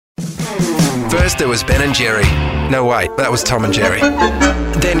First there was Ben and Jerry. No, wait, that was Tom and Jerry.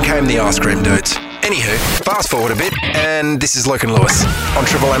 Then came the ice cream dudes. Anywho, fast forward a bit, and this is Luke and Lewis on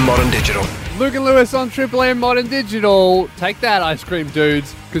Triple M Modern Digital. Luke and Lewis on Triple M Modern Digital. Take that, ice cream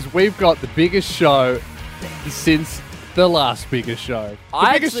dudes, because we've got the biggest show since the last biggest show.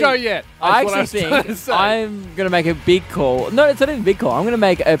 Biggest show yet. I actually think I'm going to make a big call. No, it's not even a big call. I'm going to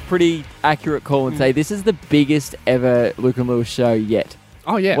make a pretty accurate call and say this is the biggest ever Luke and Lewis show yet.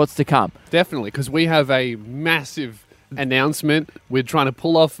 Oh, yeah. What's to come? Definitely, because we have a massive announcement. We're trying to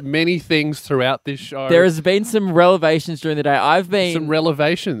pull off many things throughout this show. There has been some revelations during the day. Some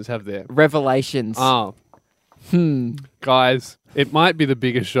revelations, have there? Revelations. Oh. Guys, it might be the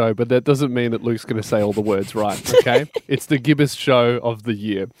biggest show, but that doesn't mean that Luke's going to say all the words right, okay? It's the gibbous show of the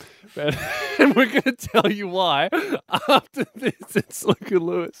year. And we're going to tell you why after this. It's Luke and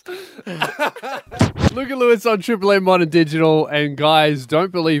Lewis. Luke and Lewis on Triple M Modern Digital. And guys,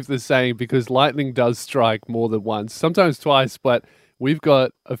 don't believe the saying because lightning does strike more than once, sometimes twice, but we've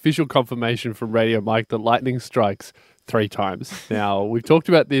got official confirmation from Radio Mike that lightning strikes 3 times. Now, we've talked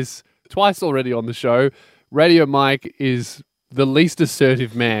about this twice already on the show. Radio Mike is the least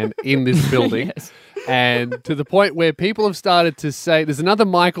assertive man in this building. Yes. And to the point where people have started to say, there's another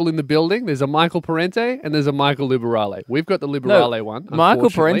Michael in the building. There's a Michael Parente and there's a Michael Liberale. We've got the Liberale one. Michael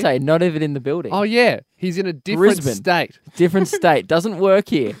Parente, not even in the building. Oh, yeah. He's in a different Brisbane. state. Different state. Doesn't work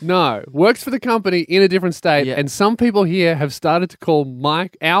here. No. Works for the company in a different state. Yeah. And some people here have started to call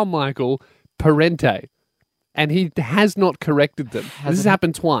our Michael Parente. And he has not corrected them. This has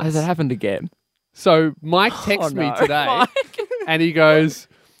happened twice. Has it happened again? So Mike texts me today Mike. and he goes,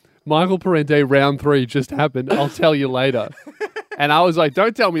 Michael Parente, round 3 just happened. I'll tell you later. And I was like,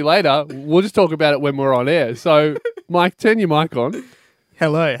 don't tell me later. We'll just talk about it when we're on air. So, Mike, turn your mic on.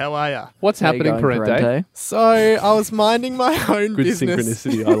 Hello, how are ya? What's How you happening, going, Parente? So, I was minding my own Good business.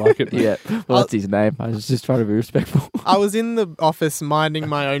 synchronicity. I like it. Yeah. Well, that's his name. I was just trying to be respectful. I was in the office minding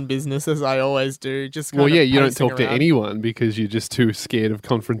my own business as I always do. Just kind Well, of yeah, you don't pacing talk to around. anyone because you're just too scared of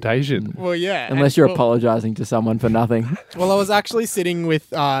confrontation. Well, yeah. Unless and- you're well, apologising to someone for nothing Well, I was actually sitting with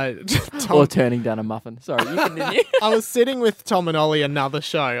Tom. or turning down a muffin. Sorry, you continue. I was sitting with Tom and Ollie, another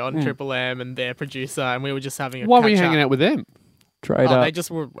show on Triple M, and their producer, and we were just having a Why catch were you hanging up. out with them? Trade Oh, up. they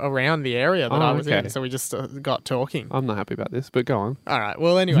just were around the area that Oh, I was okay. in, so we just got talking. I'm not happy about this, but go on. All right.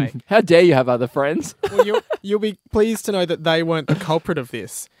 Well, anyway, How dare you have other friends? well, you'll be pleased to know that they weren't the culprit of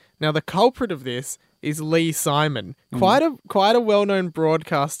this. Now, the culprit of this is Lee Simon, quite a well-known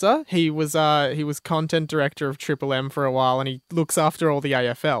broadcaster. He was content director of Triple M for a while, and he looks after all the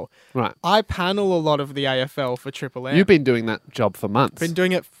AFL. Right. I panel a lot of the AFL for Triple M. You've been doing that job for months. Been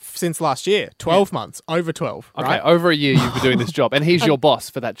doing it since last year, 12 months, over 12. Okay, right? over a year you've been doing this job, and he's your boss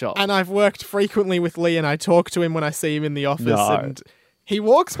for that job. And I've worked frequently with Lee, and I talk to him when I see him in the office. No. And he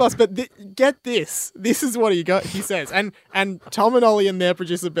walks past, but get this. This is what he says. And Tom and Ollie and their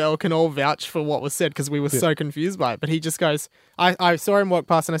producer Belle can all vouch for what was said because we were so confused by it. But he just goes, I saw him walk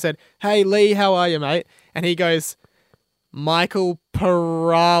past and I said, "Hey, Lee, how are you, mate?" And he goes, "Michael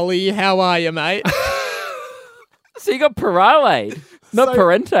Parali, how are you, mate?" So you got Parale, not So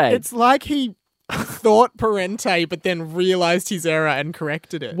Parente. It's like he thought Parente, but then realised his error and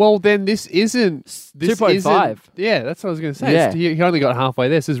corrected it. Well, then this isn't... 2.5. Yeah, that's what I was going to say. Yeah. He only got halfway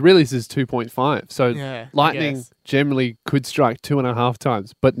there. So really this is 2.5. So Yeah, I lightning guess. generally could strike 2.5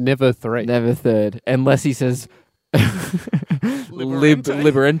 times, but never 3. Never third, unless he says Liberente.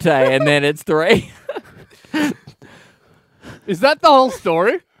 Liberente, and then it's 3. Is that the whole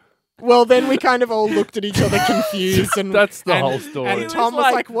story? Well, then we kind of all looked at each other confused. And That's the and- whole story. And Tom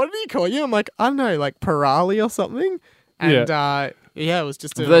was like, "What did he call you?" I'm like, "I don't know, like Parali or something." And yeah, it was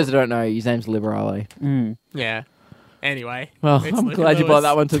just For a... those who don't know, his name's Liberale. Yeah. Anyway. Well, it's I'm Luke glad and you brought Lewis.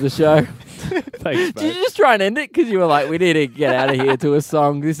 that one to the show. Thanks, Did you mate. just try and end it? Because you were like, we need to get out of here to a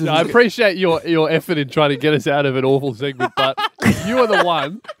song. This is No, I appreciate your effort in trying to get us out of an awful segment, but you are the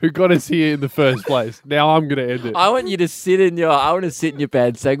one who got us here in the first place. Now I'm going to end it. I want you to sit in your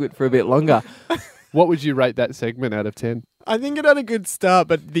bad segment for a bit longer. What would you rate that segment out of 10? I think it had a good start,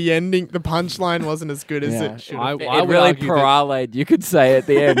 but the punchline wasn't as good as Yeah. it should I- have been. I It would really argue that- parlayed, you could say at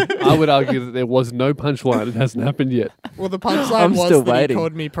the end. I would argue that there was no punchline. It hasn't happened yet. Well, the punchline I'm was still that waiting. he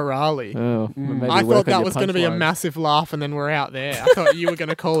called me Parali. Oh, maybe I work thought on that your was going to be a punchlines. massive laugh, and then we're out there. I thought you were going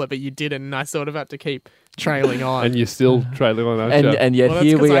to call it, but you didn't, and I sort of had to keep trailing on. And you're still trailing on our And, show. and yet Well, that's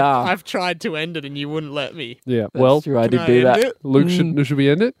here 'cause we are. I've tried to end it, and you wouldn't let me. yeah. That's Well, true, I Can did I do end that. it? Luke, should we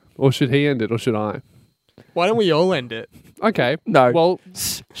end it? Or should he end it? Or should I? Why don't we all end it? Okay. No. Well,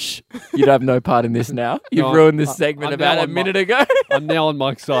 Shh. You'd have no part in this now. You've No, ruined this segment I'm about now a on minute ago. I'm now on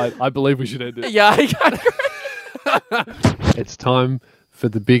Mike's side. I believe we should end it. Yeah. It's time for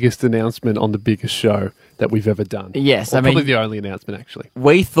the biggest announcement on the biggest show that we've ever done. Yes, Or I mean- probably the only announcement, actually.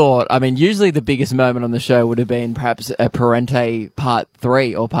 We thought, I mean, usually the biggest moment on the show would have been perhaps a Parente Part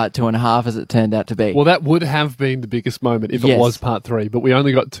 3 or Part 2.5, as it turned out to be. Well, that would have been the biggest moment if it Yes. was part 3, but we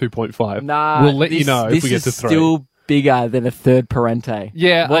only got 2.5. Nah, we'll let you know if this we get to is 3. still bigger than a third Parente.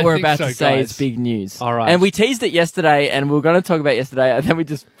 Yeah, what I we're think about so, to say guys. is big news. All right. And we teased it yesterday, and we were going to talk about yesterday, and then we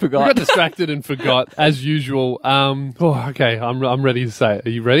just We forgot. got distracted and forgot, as usual. Okay, I'm ready to say it.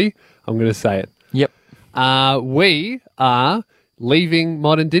 Are you ready? I'm going to say it. Yep. We are leaving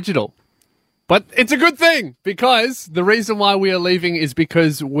Modern Digital. But it's a good thing, because the reason why we are leaving is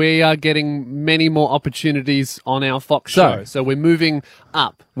because we are getting many more opportunities on our Fox So- show. So we're moving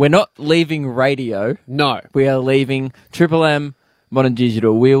up. We're not leaving radio. No. We are leaving Triple M Modern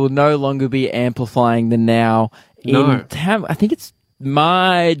Digital. We will no longer be amplifying the Now. No. I think it's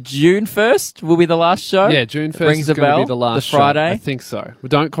June 1st will be the last show. Yeah, June 1st Rings is a going to bell, be the last the Friday. show. I think so. Well,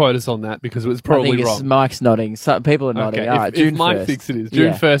 don't quote us on that, because it was I probably think it's wrong. Mike's nodding. People are nodding. Okay, All right, if June Mike 1st. thinks it is.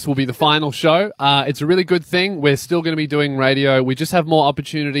 June Yeah. 1st will be the final show. It's a really good thing. We're still going to be doing radio. We just have more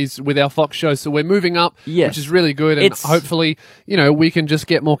opportunities with our Fox show, so we're moving up, Yes. which is really good. And It's- hopefully, we can just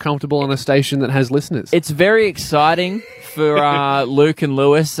get more comfortable on a station that has listeners. It's very exciting for Luke and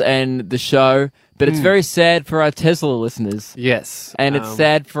Lewis and the show, but it's very sad for our Tesla listeners. yes. And it's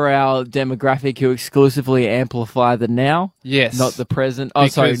sad for our demographic who exclusively amplify the now, Yes. not the present. Oh,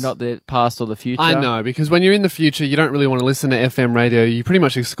 sorry, Because- not the past or the future. I know, because when you're in the future, you don't really want to listen to FM radio. You pretty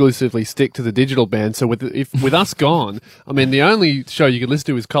much exclusively stick to the digital band. So with us gone, I mean, the only show you could listen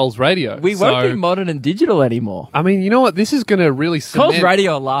to is Coles Radio. We won't be modern and digital anymore. I mean, you know what? This is going to really cement. Coles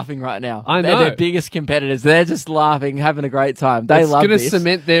Radio are laughing right now. I They're know. their biggest competitors. They're just laughing, having a great time. They love It's this. going to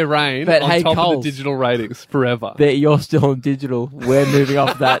cement their reign But on hey, top of Coles. the digital ratings forever. You're still on digital. We're moving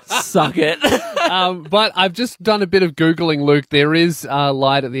off that. Suck it. But I've just done a bit of Googling, Luke. There is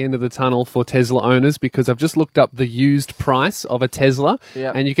light at the end of the tunnel for Tesla owners, because I've just looked up the used price of a Tesla,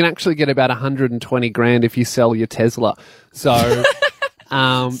 Yep. and you can actually get about 120 grand if you sell your Tesla. So,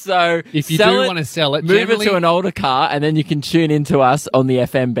 So if you sell do it, want to sell it, move generally- it to an older car, and then you can tune into us on the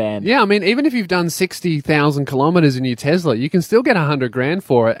FM band. Yeah, I mean, even if you've done 60,000 kilometers in your Tesla, you can still get 100 grand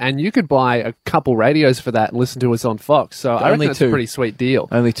for it, and you could buy a couple radios for that and listen to us on Fox. So I reckon only that's a two. pretty sweet deal.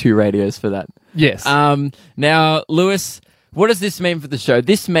 Only 2 radios for that. Yes. Now, Lewis, what does this mean for the show?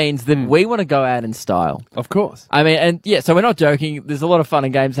 This means that we want to go out in style. of course. I mean, and yeah, so we're not joking. There's a lot of fun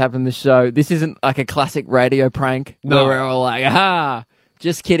and games happen in the show. This isn't like a classic radio prank No. where we're all like, aha,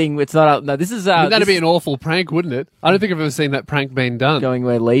 just kidding. It's not. No, this is I mean, that'd this be an awful prank, wouldn't it? I don't think I've ever seen that prank being done. going.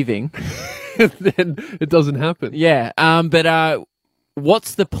 We're leaving. Then it doesn't happen. Yeah. But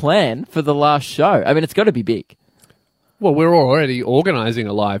what's the plan for the last show? I mean, it's got to be big. Well, we're already organising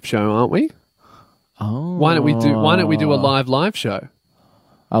a live show, aren't we? Oh, Why don't we do a live show?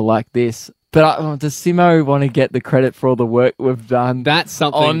 I like this. But does Simo want to get the credit for all the work we've done? That's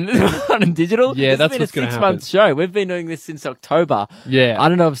something. on digital? Yeah, It's that's been what's a gonna 6-month show. We've been doing this since October. Yeah. I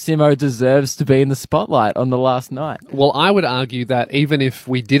don't know if Simo deserves to be in the spotlight on the last night. Well, I would argue that even if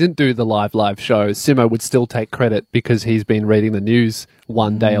we didn't do the live show, Simo would still take credit, because he's been reading the news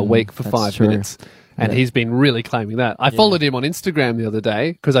one day a week for that's 5 true. minutes. And he's been really claiming that. I followed him on Instagram the other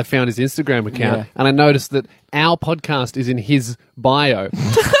day because I found his Instagram account, Yeah. and I noticed that our podcast is in his bio.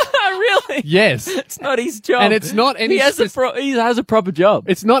 Really? Yes. It's not his job. And it's not any He has, he has a proper job.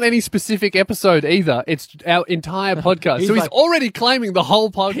 It's not any specific episode either. It's our entire podcast. He's So he's like- already claiming the whole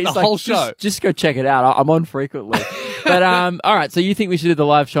He's whole show. Just go check it out. I'm on frequently. But all right. So you think we should do the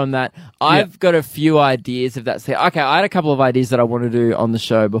live show on that? I've got a few ideas if that's there. Okay, I had a couple of ideas that I want to do on the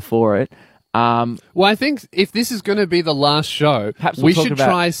show before it. Well, I think if this is going to be the last show, Perhaps we'll we talk should about-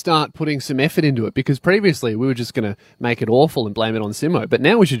 try start putting some effort into it, because previously we were just going to make it awful and blame it on Simo, but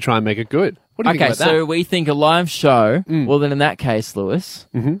now we should try and make it good. What do you Okay, think about so that? we think a live show. Well, then in that case, Lewis,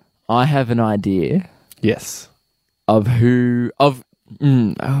 I have an idea Yes. of how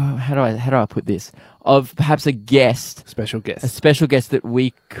do I put this? Of perhaps a guest, Special a guest. special guest that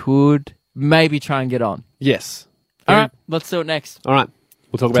we could maybe try and get on. Yes. All right, let's do it next. All right.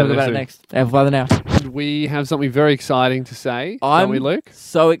 We'll talk Talk about about it it next next. Amplify the Now. week. We have something very exciting to say, I'm don't we, Luke?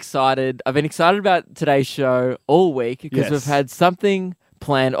 so excited. I've been excited about today's show all week because Yes. we've had something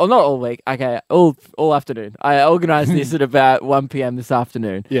planned. Or not all week. Okay, all afternoon. I organised this at about 1 p.m. this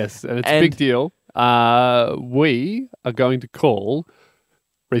afternoon. Yes, and it's a And- big deal. We are going to call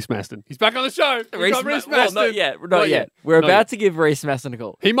Reese Maston. He's back on the show. We've got Reese well, Maston. not yet. Not yet. We're Not about yet. to give Reese Maston a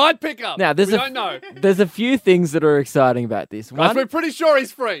call. He might pick up. Now, we don't know. there's a few things that are exciting about this. Guys, One, we're pretty sure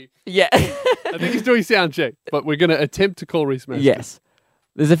he's free. yeah. I think he's doing sound check, but we're going to attempt to call Reese Maston. Yes.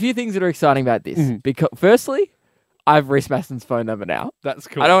 There's a few things that are exciting about this. Mm-hmm. Because firstly, I have Reese Maston's phone number now. That's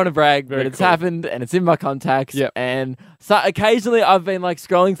cool. I don't want to brag, Very but it's cool. happened and it's in my contacts. Yep. And so occasionally I've been like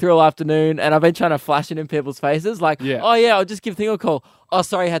scrolling through all afternoon and I've been trying to flash it in people's faces. Like, Yeah. oh yeah, I'll just give Thing a call. Oh,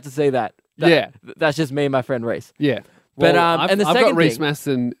 sorry, I had to see that. Yeah. That's just me and my friend Reese. Yeah. But, Well, and the I've got second Reese thing-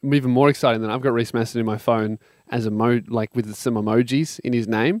 Maston, even more exciting than I've got Reese Maston in my phone as like with some emojis in his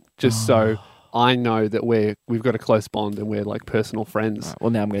name, just so I know that we've got a close bond and we're like personal friends. Right, well,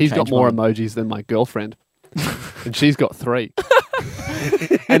 now I'm going to He's got change more mine. emojis than my girlfriend, and she's got 3.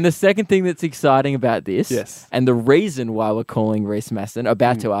 And the second thing that's exciting about this, Yes. and the reason why we're calling Reese Maston,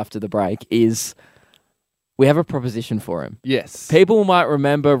 about to after the break, is we have a proposition for him. Yes. People might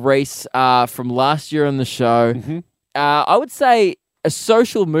remember Reese from last year on the show. Mm-hmm. I would say a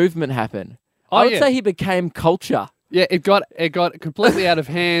social movement happened. I would say he became culture. Yeah, it got completely out of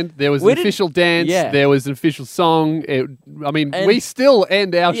hand. There was We an didn't- official dance. yeah. There was an official song. And- We still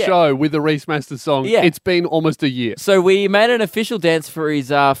end our Yeah. show with the Reese Maston song. Yeah. It's been almost a year. So we made an official dance for his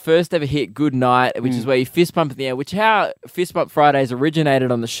first ever hit, Good Night, which is where you fist bump in the air, which how Fist Bump Fridays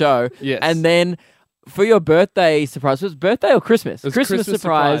originated on the show. Yes. And then for your birthday surprise, was it birthday or Christmas? It was Christmas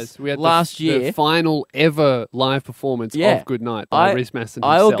surprise We had last the year. final ever live performance Yeah. of Good Night by Reese Maston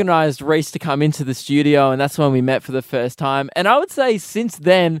I himself. organised Reese to come into the studio, and that's when we met for the first time. And I would say since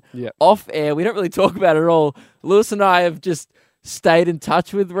then, Yep. off air, we don't really talk about it at all. Lewis and I have just stayed in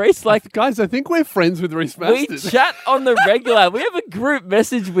touch with Reese. Like, Guys, I think we're friends with Reese we Maston. chat on the regular. We have a group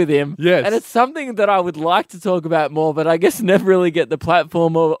message with him. Yes. And it's something that I would like to talk about more, but I guess never really get the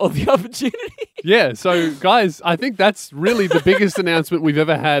platform or the opportunity. Yeah, so guys, I think that's really the biggest announcement we've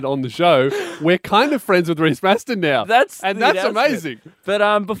ever had on the show. We're kind of friends with Reese Maston now. That's and the that's announcement. amazing.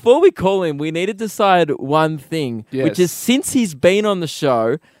 But before we call him, we need to decide one thing, Yes. which is since he's been on the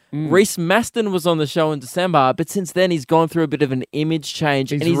show, Reese Maston was on the show in December, but since then he's gone through a bit of an image change.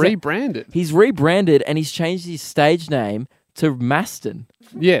 He's and rebranded. He's rebranded and he's changed his stage name to Maston.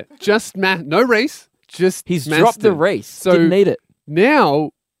 Yeah, just no Reese, just He's Maston. dropped the Reese. So Didn't need it.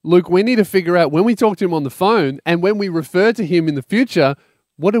 now, Luke, we need to figure out when we talk to him on the phone and when we refer to him in the future,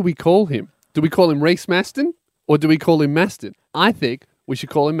 what do we call him? Do we call him Reese Maston or do we call him Maston? I think we should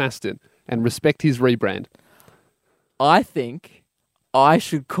call him Maston and respect his rebrand. I think I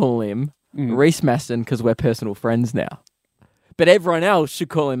should call him Reese Maston because we're personal friends now. But everyone else should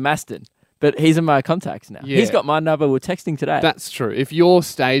call him Maston. But he's in my contacts now. Yeah. He's got my number. We're texting today. That's true. If your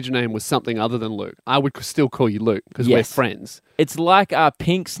stage name was something other than Luke, I would still call you Luke because we're Yes. friends. It's like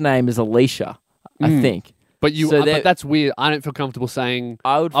Pink's name is Alicia, I think. But you, So but there- that's weird. I don't feel comfortable saying.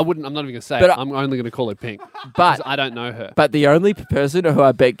 I would- wouldn't. I'm not even gonna say But it. I- I'm only gonna call her Pink. But 'Cause I don't know her. But the only person who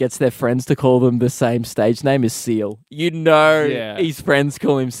I bet gets their friends to call them the same stage name is Seal. You know, Yeah. his friends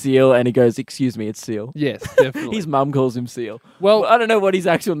call him Seal, and he goes, "Excuse me, it's Seal." Yes, definitely. His mum calls him Seal. Well- I don't know what his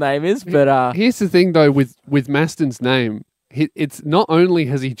actual name is, but Here's the thing, though, with Maston's name, it's not only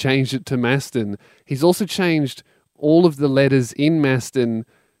has he changed it to Maston, he's also changed all of the letters in Maston,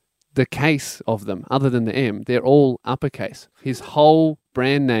 the case of them, other than the M. They're all uppercase. His whole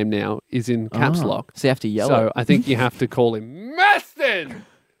brand name now is in caps Oh, lock. so you have to yell So it I think you have to call him Maston.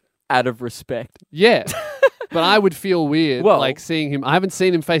 out of respect. Yeah. But I would feel weird, Well- like seeing him. I haven't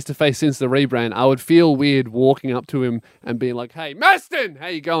seen him face to face since the rebrand. I would feel weird walking up to him and being like, "Hey, Maston, how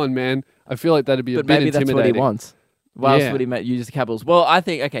you going, man?" I feel like that'd be a But bit maybe that's intimidating. what he wants. Why else Yeah. would he use the capitals? Well, I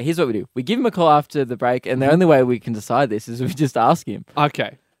think, okay, here's what we do. We give him a call after the break, and the Mm-hmm. only way we can decide this is we just ask him.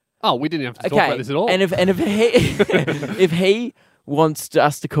 Okay. Oh, we didn't have to talk Okay, about this at all. and if he if he wants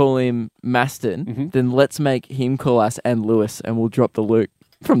us to call him Maston, Mm-hmm. then let's make him call us and Lewis, and we'll drop the Luke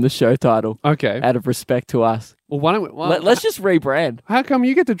from the show title Okay. out of respect to us. Well, why don't we? Well, Let's just rebrand. How come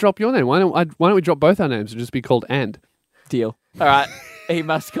you get to drop your name? Why don't we drop both our names and just be called And? Deal. All right. He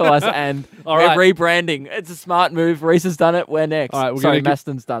must call us and All we're right. rebranding. It's a smart move. Reese has done it. We're next. All right, we're Sorry, gonna give-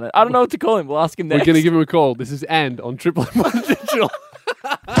 Maston's done it. I don't know what to call him. We'll ask him We're next. going to give him a call. This is And on Triple M Modern Digital.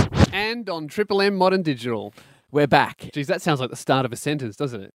 And on Triple M Modern Digital. We're back. Geez, that sounds like the start of a sentence,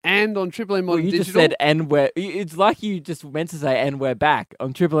 doesn't it? And on Triple M Well, Modern you Digital. just said and we're. It's like you just meant to say and we're back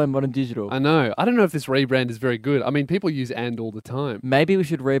on Triple M Modern Digital. I know. I don't know if this rebrand is very good. I mean, people use And all the time. Maybe we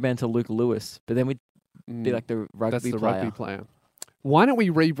should rebrand to Luke Lewis, but then we'd be like the rugby That's the player. rugby player. Why don't we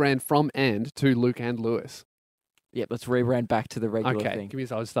rebrand from And to Luke and Lewis? Yep, let's rebrand back to the regular Okay, thing. give me a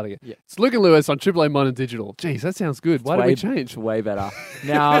second. I'll just start again. Yeah. It's Luke and Lewis on Triple M Modern Digital. Jeez, that sounds good. Why did we change? It's way better.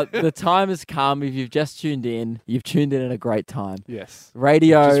 Now, the time has come. If you've just tuned in, you've tuned in at a great time. Yes.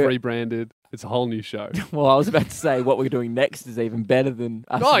 Radio. Just rebranded. It's a whole new show. Well, I was about to say what we're doing next is even better than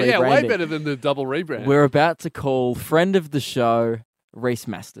us Oh, yeah, way rebranding. better than the double rebrand. We're about to call friend of the show, Reese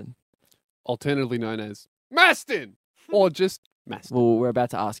Maston. Alternatively known as Maston or just Maston. Well, we're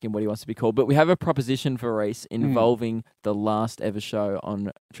about to ask him what he wants to be called, but we have a proposition for Reese involving the last ever show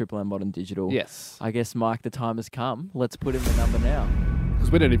on Triple M Modern Digital. Yes. I guess, Mike, the time has come. Let's put in the number now.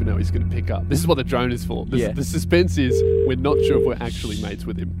 Because we don't even know he's going to pick up. This is what the drone is for. Yeah. The suspense is we're not sure if we're actually mates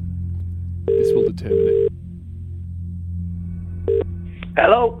with him. This will determine it.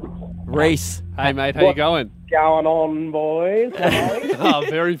 Hello. Reese. Hey, mate, how you going? Going on, boys? How are you? Oh,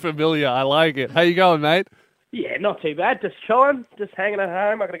 very familiar. I like it. How you going, mate? Yeah, not too bad. Just chilling, just hanging at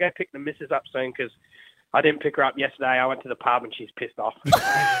home. I'm going to go pick the missus up soon because I didn't pick her up yesterday. I went to the pub and she's pissed off.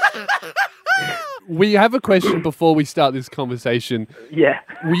 We have a question before we start this conversation. Yeah.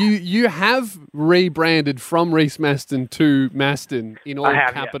 You have rebranded from Reese Maston to Maston in all I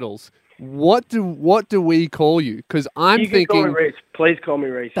have, yeah. capitals. What do we call you? Because I'm You can thinking. call me Reese. Please call me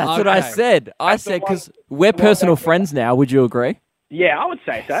Reese. That's what I Okay. said. I That's the said one- because we're personal friends now. Would you agree? Yeah, I would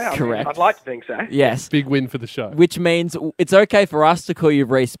say so. I mean, Correct. I'd like to think so. Yes. Big win for the show. Which means it's okay for us to call you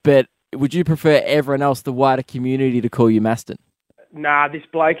Reese, but would you prefer everyone else, the wider community, to call you Maston? Nah, this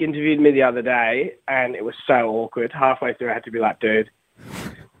bloke interviewed me the other day and it was so awkward. Halfway through, I had to be like, dude,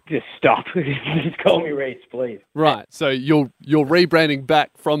 just stop. Just call me Reese, please. Right. So you're rebranding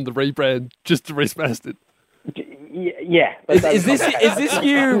back from the rebrand just to Reese Maston. Yeah. Is this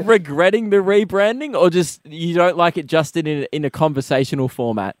you regretting the rebranding, or just you don't like it just in a conversational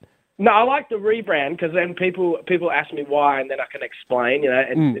format? No, I like the rebrand because then people ask me why, and then I can explain.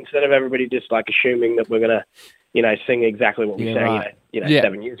 And instead of everybody just like assuming that we're gonna, sing exactly what we Yeah, sang, right. Yeah.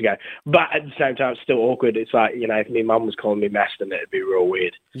 7 years ago. But at the same time, it's still awkward. It's like if my mum was calling me Maston, it'd be real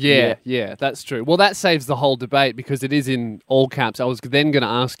weird. Yeah, that's true. Well, that saves the whole debate because it is in all caps. I was then going to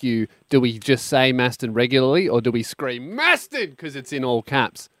ask you, do we just say Maston regularly or do we scream Maston because it's in all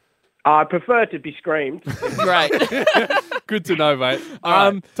caps? I prefer to be screamed. Great. Good to know, mate.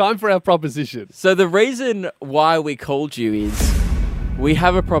 All right, time for our proposition. So the reason why we called you is we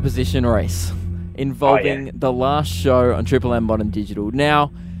have a proposition, Reese, involving the last show on Triple M Modern Digital.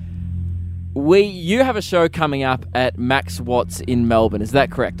 Now, you have a show coming up at Max Watts in Melbourne. Is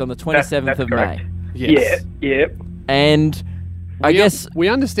that correct? On the 27th That's of correct. May. Yes. Yeah. And I guess we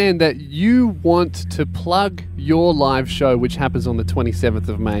understand that you want to plug your live show, which happens on the 27th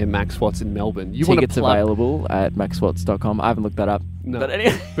of May in Max Watts in Melbourne. You want to tickets available at maxwatts.com. I haven't looked that up. No. But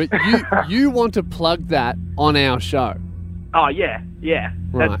anyway. But you want to plug that on our show. Oh, yeah.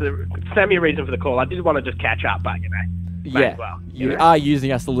 Right. That's the semi-reason for the call. I did want to just catch up, but, may Yeah, as well. you are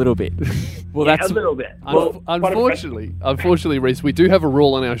using us a little bit. Well, Yeah, that's a little bit. Unfortunately, Reese, we do have a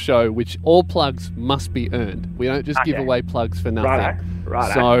rule on our show which all plugs must be earned. We don't just give Okay. away plugs for nothing.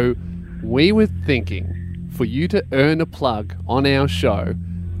 Righto. So we were thinking for you to earn a plug on our show,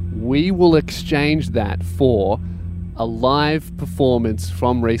 we will exchange that for a live performance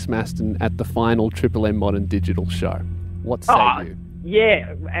from Reese Maston at the final Triple M Modern Digital show. What say you?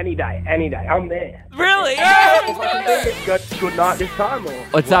 Yeah, any day. I'm there. really. If I can do it, good night this time,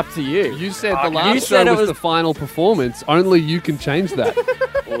 or It's up to you. You said the You last said show it was was- the final performance. Only you can change that.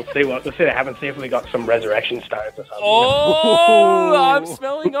 we'll see what happens. See if we got some resurrection stones or something. Oh, I'm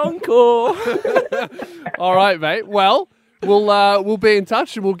smelling encore. All right, mate. Well, we'll be in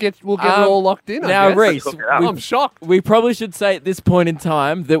touch and we'll get it all locked in. I Now, guess. Reese, Hook it up. I'm shocked. we probably should say at this point in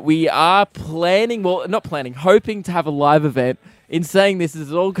time that we are hoping to have a live event. In saying this,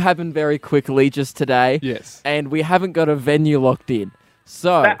 has all happened very quickly just today. Yes. And we haven't got a venue locked in.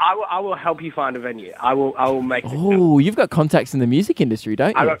 So, I will help you find a venue. I will make it. oh, you've got contacts in the music industry, don't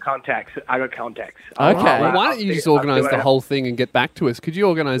you? I got contacts. Okay. Well, why I'll don't you see- just I'll organise see the what whole thing and get back to us? Could you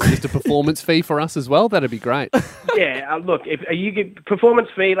organise just a performance fee for us as well? That'd be great. Yeah, look, if you get performance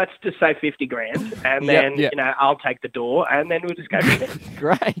fee, let's just say $50,000, and then Yep. I'll take the door, and then we'll just go from there.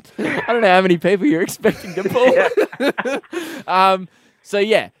 Great. I don't know how many people you're expecting to pull. So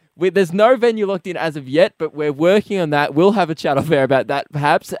yeah, there's no venue locked in as of yet, but we're working on that. We'll have a chat off air about that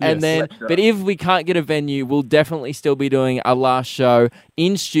perhaps. And Yes. then, Let's do but it. if we can't get a venue, we'll definitely still be doing a last show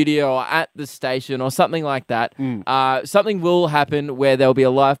in studio or at the station or something like that. Something will happen where there'll be a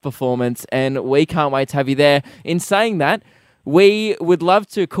live performance, and we can't wait to have you there. In saying that, we would love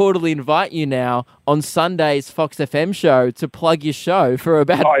to cordially invite you now on Sunday's Fox FM show to plug your show for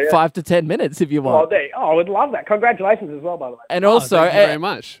about 5 to 10 minutes if you want. I would love that. Congratulations as well, by the way. And also, thank you very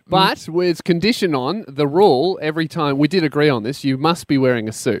much. But it's conditioned on the rule every time. We did agree on this. You must be wearing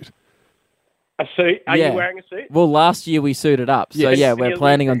a suit. A suit? Are Yeah. you wearing a suit? well, last year we suited up, so Yes. yeah, we're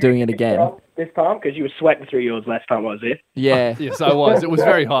planning on doing it again. This time, because you were sweating through yours last time I was there. Yeah. Yes, I was. It was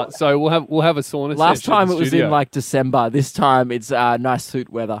very hot. So we'll have a sauna. Last session in time the it was studio. in like December. This time it's nice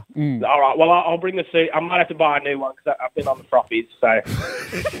suit weather. All right, well, I'll bring the suit. I might have to buy a new one because I've been on the frothies, so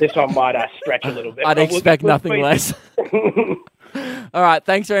this one might stretch a little bit. I'd But we'll expect we'll nothing squeeze less. All right,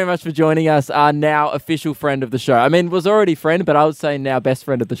 thanks very much for joining us, our now official friend of the show. I mean, was already friend, but I would say now best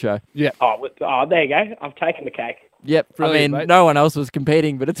friend of the show. Oh, there you go. I've taken the cake. Yep. Brilliant, I mean, mate. no one else was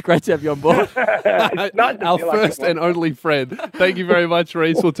competing, but it's great to have you on board. It's nice to Our feel like first it was. and only friend. Thank you very much,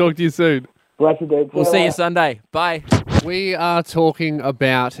 Reese. We'll talk to you soon. Blessed dude. We'll see you Sunday. Bye. We are talking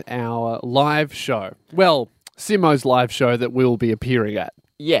about our live show. Well, Simo's live show that we'll be appearing at.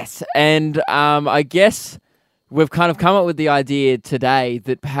 Yes, and I guess we've kind of come up with the idea today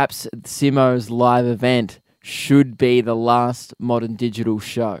that perhaps Simo's live event should be the last Modern Digital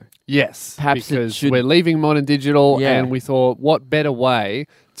show. Yes, Perhaps it because should- we're leaving Modern Digital, Yeah. and we thought, what better way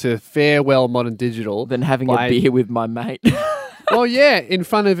to farewell Modern Digital Than having by- a beer with my mate. Well, yeah, in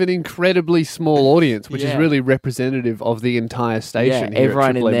front of an incredibly small audience, which is Yeah. really representative of the entire station. Yeah, here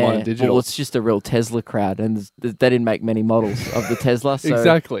everyone at in AAA there. Modern Digital. Well, it's just a real Tesla crowd, and they didn't make many models of the Tesla. So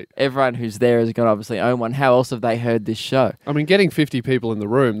Exactly. everyone who's there is going to obviously own one. How else have they heard this show? I mean, getting 50 people in the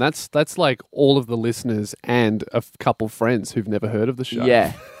room, that's like all of the listeners and a couple friends who've never heard of the show.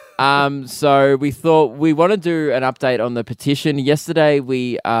 Yeah. So we thought we want to do an update on the petition. Yesterday,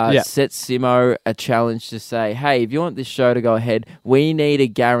 we set Simo a challenge to say, hey, if you want this show to go ahead, we need a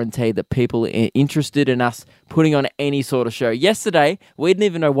guarantee that people are interested in us putting on any sort of show. Yesterday, we didn't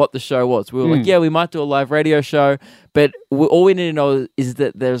even know what the show was. We were like, yeah, we might do a live radio show, but all we need to know is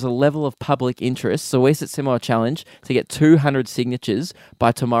that there's a level of public interest. So we set Simo a challenge to get 200 signatures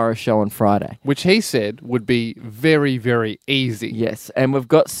by tomorrow's show on Friday. Which he said would be very, very easy. Yes, and we've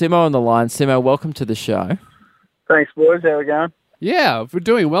got Simo on the line. Simo, welcome to the show. Thanks, boys. How we going? Yeah, we're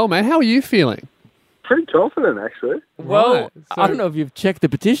doing well, man. How are you feeling? Pretty confident, actually. Well, Right, so- I don't know if you've checked the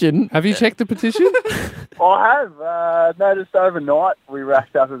petition. Have you checked the petition? I have noticed overnight we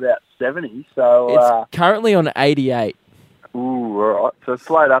racked up about 70, so It's currently on 88. ooh, all right. So it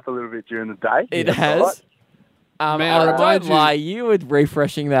slowed up a little bit during the day. It That's has. all right. May I remind don't you- lie, you were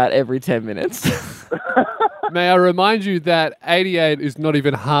refreshing that every 10 minutes. May I remind you that 88 is not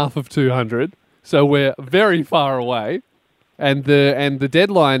even half of 200, so we're very far away, and the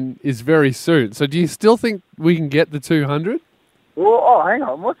deadline is very soon. So do you still think we can get the 200? Well, hang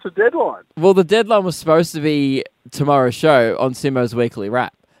on. What's the deadline? Well, the deadline was supposed to be tomorrow's show on Simo's Weekly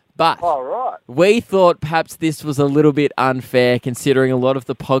Wrap. But Oh, right. we thought perhaps this was a little bit unfair considering a lot of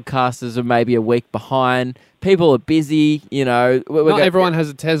the podcasters are maybe a week behind. People are busy, you know. Not everyone has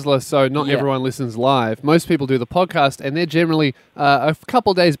a Tesla, so not Yeah. everyone listens live. Most people do the podcast, and they're generally a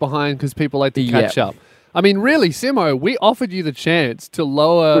couple days behind because people like to catch up. I mean, really, Simo, we offered you the chance to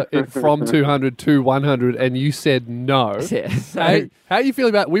lower it from 200 to 100, and you said no. Yeah, so- How do you feel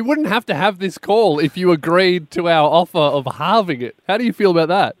about? We wouldn't have to have this call if you agreed to our offer of halving it. How do you feel about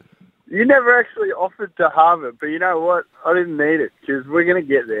that? You never actually offered to halve it, but you know what? I didn't need it because we're going to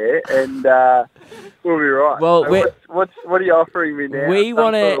get there and we'll be right. Well, so what are you offering me now? we Some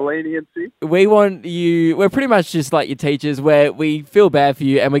wanna- sort of leniency? We want you, we're pretty much just like your teachers where we feel bad for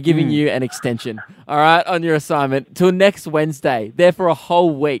you and we're giving you an extension, all right, on your assignment till next Wednesday. There for a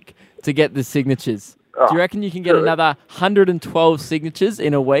whole week to get the signatures. Do you reckon you can get good. another 112 signatures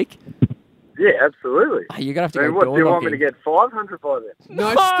in a week? Yeah, absolutely. Oh, you're going to have to I mean, go what, door do you want me knocking. to get 500 by then? No,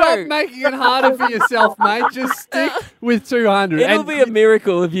 No! stop making it harder for yourself, mate. Just stick with 200. It'll And- be a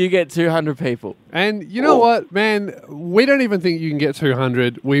miracle if you get 200 people. And you know what, man? We don't even think you can get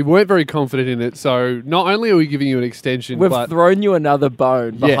 200. We weren't very confident in it. So not only are we giving you an extension, We've but thrown you another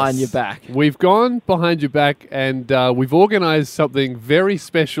bone behind Yes. your back. We've gone behind your back and we've organised something very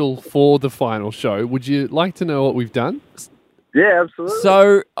special for the final show. Would you like to know what we've done? Yeah, absolutely.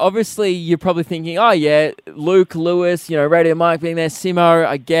 So obviously you're probably thinking, oh yeah, Luke, Lewis, you know, Radio Mike being there, Simo,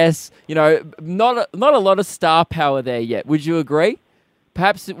 I guess, you know, not a lot of star power there yet. Would you agree?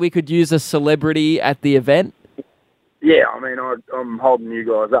 Perhaps we could use a celebrity at the event. Yeah, I mean, I'm holding you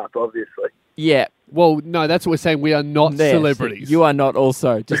guys up, obviously. Yeah, Well, no, that's what we're saying. We are not there. celebrities. You are not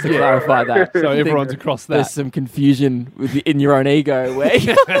also, just to clarify that. So I think everyone's across There's that. some confusion in your own ego where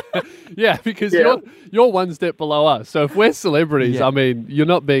Yeah, because Yeah. you're one step below us. So if we're celebrities, Yeah. I mean, you're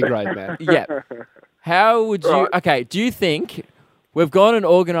not being great, man. yeah. How would you? Right. Okay, do you think we've gone and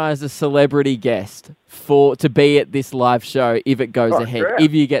organised a celebrity guest to be at this live show if it goes Oh, ahead, sure.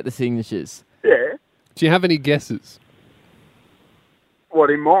 if you get the signatures? Yeah. Do you have any guesses? What,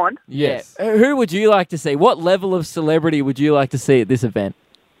 in mind? Yes. Yeah. Who would you like to see? What level of celebrity would you like to see at this event?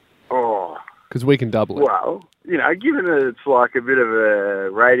 Oh, Because we can double it. well, you know, given that it's like a bit of a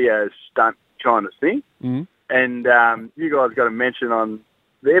radio stunt kind of thing, Mhm. and you guys got a mention on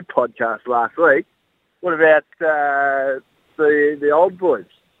their podcast last week, what about the old boys,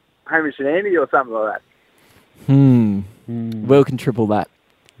 Hamish and Andy or something like that? Will can triple that.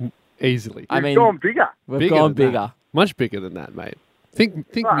 Easily. I We've mean, gone bigger. we've bigger gone than bigger. Much bigger than that, mate. Think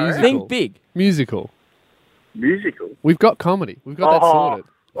Right. musical. Think big. Musical. Musical. We've got comedy. We've got that sorted.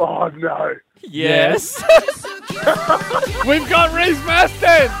 Oh, no. Yes. We've got Reese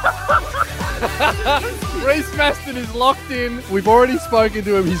Maston! Reese Maston is locked in. We've already spoken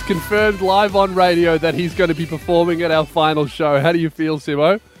to him. He's confirmed live on radio that he's going to be performing at our final show. How do you feel,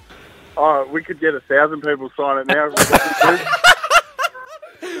 Simo? Oh, we could get 1,000 people sign it now.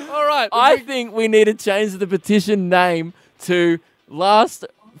 All right. I think we need to change the petition name to last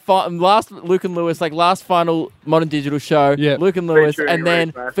Luke and Lewis, like last final Modern Digital show. Yeah. Luke and Lewis, Featuring and then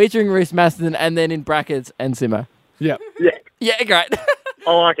Reece Maston. featuring Reece Maston, and then in brackets and Simo. Yeah. Yeah, Yeah, great.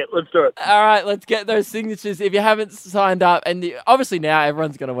 I like it. Let's do it. All right, let's get those signatures. If you haven't signed up, and obviously now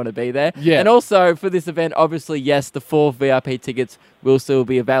everyone's going to want to be there. Yeah. And also for this event, obviously, yes, the 4 VIP tickets will still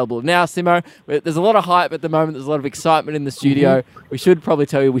be available. Now, Simo, there's a lot of hype at the moment. There's a lot of excitement in the studio. We should probably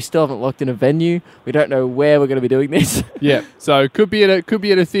tell you we still haven't locked in a venue. We don't know where we're going to be doing this. Yeah. So could be at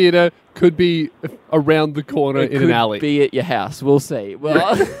a theatre, could be around the corner It in could an alley. be at your house. We'll see.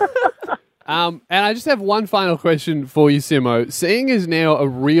 Well, And I just have one final question for you, Simo. Seeing as now a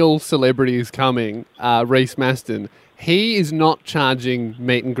real celebrity is coming, Reece Maston, he is not charging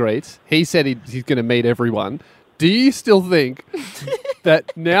meet and greets. He said he's going to meet everyone. Do you still think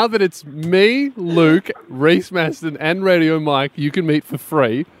that now that it's me, Luke, Reece Maston, and Radio Mike, you can meet for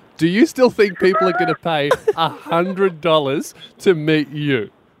free? Do you still think people are going to pay $100 to meet you?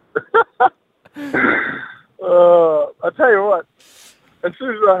 I'll tell you what. As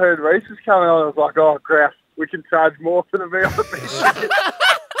soon as I heard Reece was coming on, I was like, oh, crap. We can charge more for the VIP.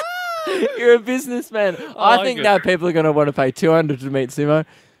 you're a businessman. I like think it. now people are going to want to pay $200 to meet Simo.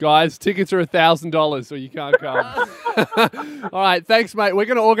 Guys, tickets are $1,000, so you can't come. All right, thanks, mate. We're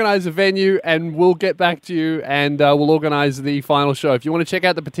going to organise a venue, and we'll get back to you, and we'll organise the final show. If you want to check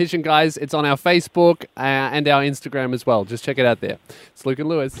out the petition, guys, it's on our Facebook and our Instagram as well. Just check it out there. It's Luke and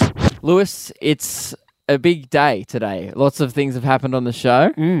Lewis. Lewis, it's a big day today. Lots of things have happened on the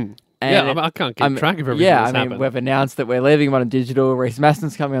show. And Yeah, I can't keep track of everything Yeah, that's I mean, happened. we've announced that we're leaving Modern Digital. Reece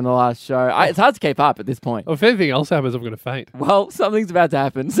Maston's coming on the last show. It's hard to keep up at this point. If anything else happens, I'm going to faint. Well, something's about to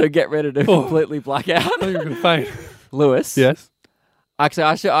happen, so get ready to completely black out. I think I'm going to faint. Lewis. Yes?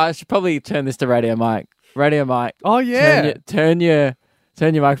 Actually, I should probably turn this to Radio Mike. Radio Mike. Oh, yeah. Turn your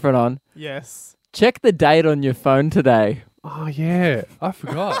microphone on. Yes. Check the date on your phone today. Oh, yeah. I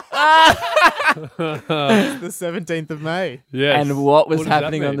forgot. The 17th of May. Yes. And what was does that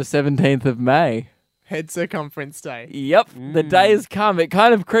happening on mean? the 17th of May? Head Circumference Day. Yep, the day has come. It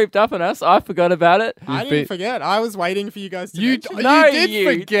kind of creeped up on us. I forgot about it. I didn't forget. I was waiting for you guys to You mention it. No,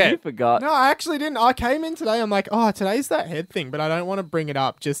 did forget. You forgot. No, I actually didn't. I came in today. I'm like, oh, today's that head thing, but I don't want to bring it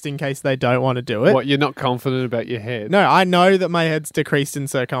up just in case they don't want to do it. What, you're not confident about your head? No, I know that my head's decreased in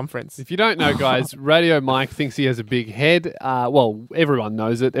circumference. If you don't know, guys, Radio Mike thinks he has a big head. Well, everyone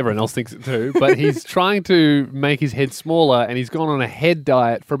knows it. Everyone else thinks it too. But he's trying to make his head smaller, and he's gone on a head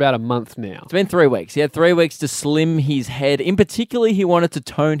diet for about a month now. It's been 3 weeks. He had 3 weeks to slim his head. In particular, he wanted to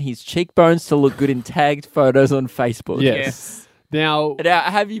tone his cheekbones to look good in tagged photos on Facebook. Yes. Now,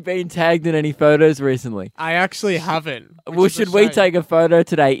 Have you been tagged in any photos recently? I actually haven't. which Well, is a should we shame. take a photo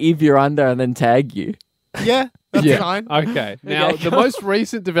today if you're under and then tag you? Yeah, that's yeah. fine. Okay. Now, Okay, the cool. most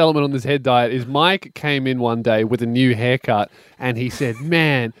recent development on this head diet is Mike came in one day with a new haircut and he said,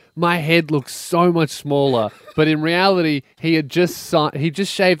 man, my head looks so much smaller. But in reality, he had just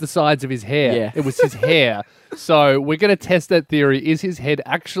shaved the sides of his hair. Yeah. It was his hair. So we're going to test that theory. Is his head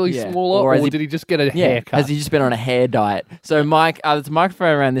actually Yeah. smaller Or or, has he- did he just get a Yeah, haircut? has he just been on a hair diet? So, Mike, there's a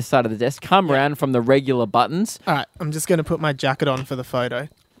microphone around this side of the desk. Come around from the regular buttons. All right, I'm just going to put my jacket on for the photo.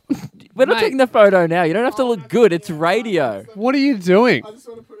 We're not Mate. taking the photo now. You don't have to look good. It's radio. What are you doing?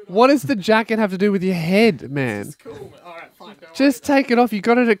 What does the jacket have to do with your head, man? Cool. All right, fine. Just take it off. You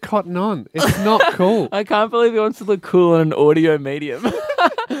got it at Cotton On. It's not cool. I can't believe he wants to look cool on an audio medium.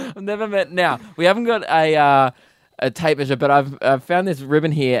 I've never met. Now, we haven't got a tape measure, but I've found this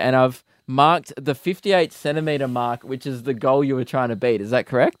ribbon here and I've marked the 58 centimeter mark, which is the goal you were trying to beat. Is that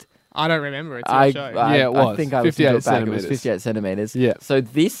correct? I don't remember. It's your show. Yeah, it was. I think I was 58 it back. It was centimeters. 58 centimeters. Yeah. So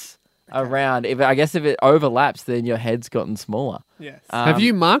this around, I guess if it overlaps, then your head's gotten smaller. Yes. Have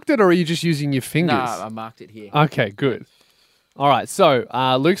you marked it or are you just using your fingers? No, I marked it here. Okay, good. All right, so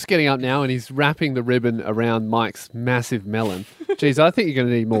Luke's getting up now and he's wrapping the ribbon around Mike's massive melon. Geez, I think you're going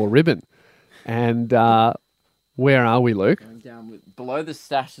to need more ribbon. And where are we, Luke? Going down below the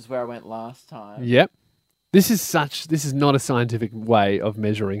stash is where I went last time. Yep. This is not a scientific way of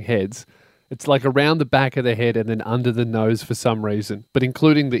measuring heads. It's like around the back of the head and then under the nose for some reason, but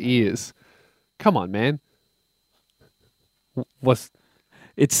including the ears. Come on, man. What's...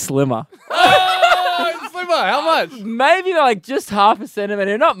 It's slimmer. Oh, it's slimmer. How much? Maybe like just half a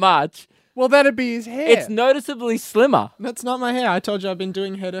centimeter, not much. Well, that'd be his hair. It's noticeably slimmer. That's not my hair. I told you I've been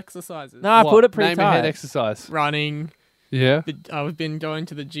doing head exercises. No, I put it pretty Name a head tight. exercise. Running. Yeah. I've been going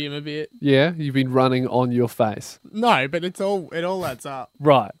to the gym a bit. Yeah. You've been running on your face. No, but it all adds up.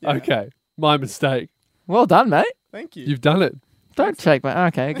 Right. Okay. My mistake. Well done, mate. Thank you. You've done it. Don't shake my...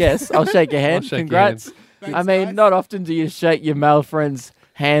 Okay, I guess. I'll shake your hand. shake your Congrats. Thanks, I mean, guys. not often do you shake your male friend's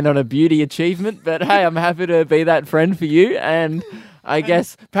hand on a beauty achievement, but hey, I'm happy to be that friend for you. And I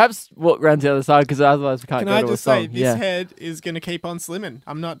guess perhaps walk around to the other side because otherwise we can't Can go I to just a song. say, this head is going to keep on slimming.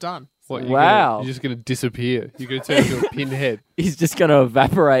 I'm not done. What, Wow. You're just going to disappear. You're going to turn into a pinhead. He's just going to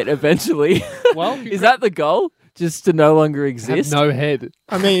evaporate eventually. Well, Is that the goal? Just to no longer have exist? no head.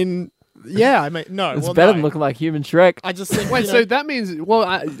 I mean, yeah, no. It's well, better no. than looking like human Shrek. I just think, Wait, so that means,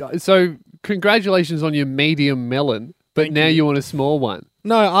 so congratulations on your medium melon, but Thank now you. you want a small one.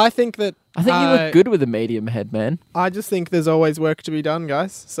 no, I think that... I think you look good with a medium head, man. I just think there's always work to be done,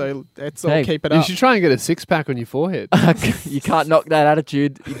 guys. So let's all Hey, keep it You up. should try and get a six-pack on your forehead. You can't knock that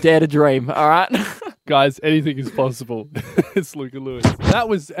attitude. You dare to dream, all right? Guys, anything is possible. It's Luca Lewis. That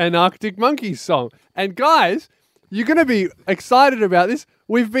was an Arctic Monkeys song. And guys, you're going to be excited about this.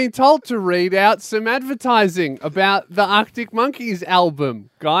 We've been told to read out some advertising about the Arctic Monkeys album.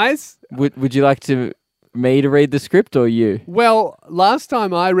 Guys, Would you like me to read the script or you? well, last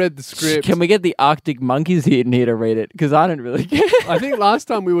time I read the script, Can we get the Arctic Monkeys here to read it? Because I don't really care. I think last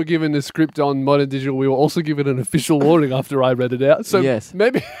time we were given the script on Modern Digital, we were also given an official warning after I read it out. So Yes.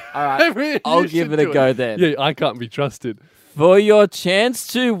 maybe, All right, maybe I'll you give should it a do go then. Yeah, I can't be trusted. For your chance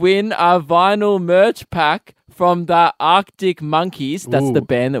to win a vinyl merch pack from the Arctic Monkeys, that's Ooh. the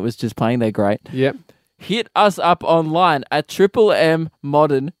band that was just playing, they're great. Yep. Hit us up online at Triple M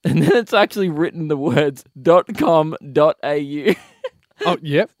Modern, and then it's actually written the words .com.au. Oh,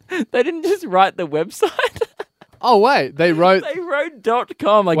 yep. They didn't just write the website. Oh, wait. They wrote. They wrote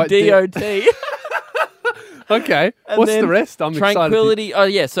 .com, like Wait, D-O-T. Okay. And What's then the rest? I'm excited. Tranquility. Oh,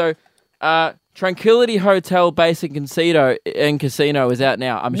 yeah. So, Tranquility Hotel Base and Casino is out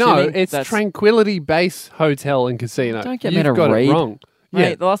now. I'm No, assuming it's that's... Tranquility Base Hotel and Casino. Don't get me You've to got read. it wrong. Mate,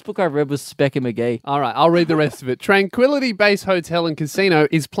 Yeah. the last book I read was Speck and McGee. All right, I'll read the rest of it. Tranquility Base Hotel and Casino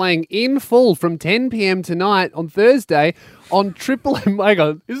is playing in full from 10 p.m. tonight on Thursday on Triple M. Hang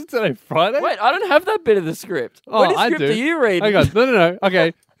on, isn't today Friday? Wait, I don't have that bit of the script. Oh, What I script do. are you reading? Hang on, no.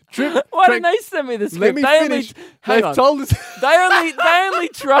 Okay. Why didn't they send me the script? Let me they finish. hang They've on. told us. They only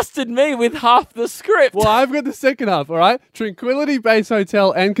trusted me with half the script. Well, I've got the second half, all right? Tranquility Base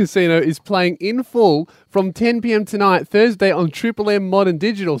Hotel and Casino is playing in full from 10 p.m. tonight, Thursday, on Triple M Modern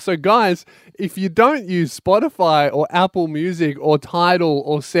Digital. So, guys, if you don't use Spotify or Apple Music or Tidal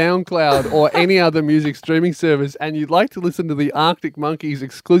or SoundCloud or any other music streaming service and you'd like to listen to the Arctic Monkeys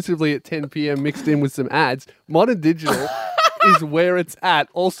exclusively at 10 p.m. mixed in with some ads, Modern Digital is where it's at.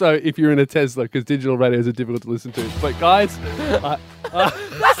 Also, if you're in a Tesla, because digital radios are difficult to listen to. But, guys...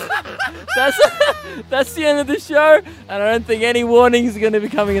 That's the end of the show, and I don't think any warnings are going to be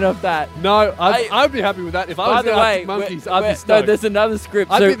coming in off that. No, I'd be happy with that. If I By was the the way, Arctic Monkeys, we're- I'd be no, stoked. there's another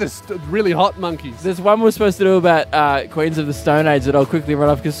script. I'd So be the really hot monkeys. there's one we're supposed to do about Queens of the Stone Age that I'll quickly run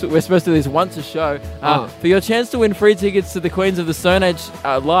off because we're supposed to do this once a show. For your chance to win free tickets to the Queens of the Stone Age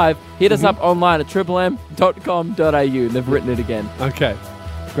live, hit us up online at triplem.com.au. And they've written it again. Okay.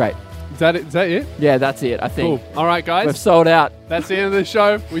 Great. Is that it? Is that it? Yeah, that's it, I think. Cool. All right, We've guys. sold out. That's the end of the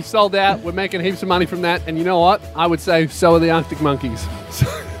show. We've sold out. We're making heaps of money from that. And you know what? I would say so are the Arctic Monkeys.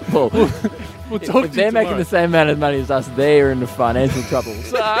 Well, We'll talk if to they're you making tomorrow. the same amount of money as us, they're in the financial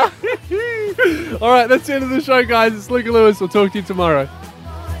troubles. All right, that's the end of the show, guys. It's Luca Lewis. We'll talk to you tomorrow.